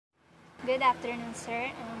Good afternoon,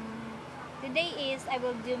 sir. Today I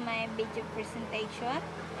will do my video presentation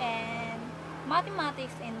and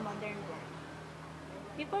mathematics in modern world.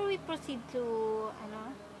 Before we proceed to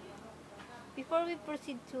before we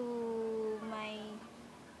proceed to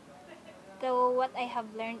what I have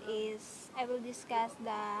learned is I will discuss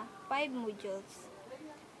the 5 modules.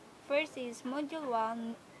 First is Module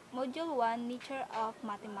 1 Nature of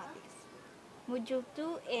Mathematics. Module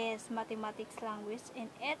 2 is Mathematics Language and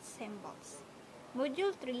its Symbols.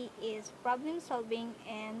 Module 3 is Problem Solving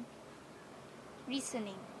and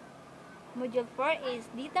Reasoning. Module 4 is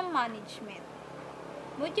Data Management.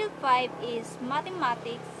 Module 5 is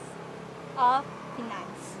Mathematics of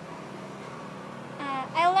Finance.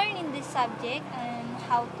 I learned in this subject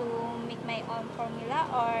how to make my own formula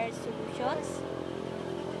or solutions,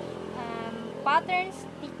 patterns,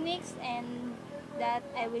 techniques, and that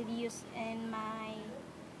I will use in my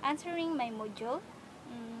answering my module.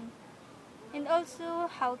 And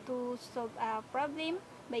also how to solve a problem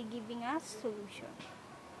by giving a solution.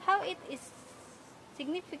 How it is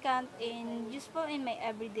significant and useful in my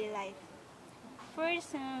everyday life.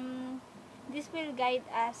 First, this will guide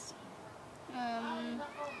us. Um,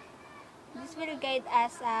 this will guide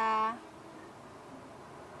us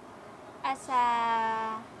as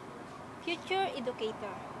a future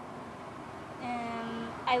educator.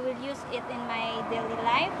 I will use it in my daily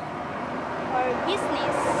life or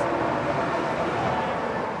business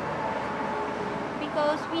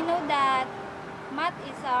because we know that math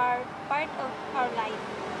is our part of our life.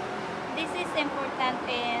 This is important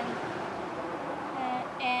and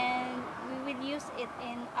we will use it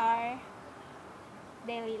in our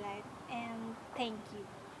daily life. And thank you.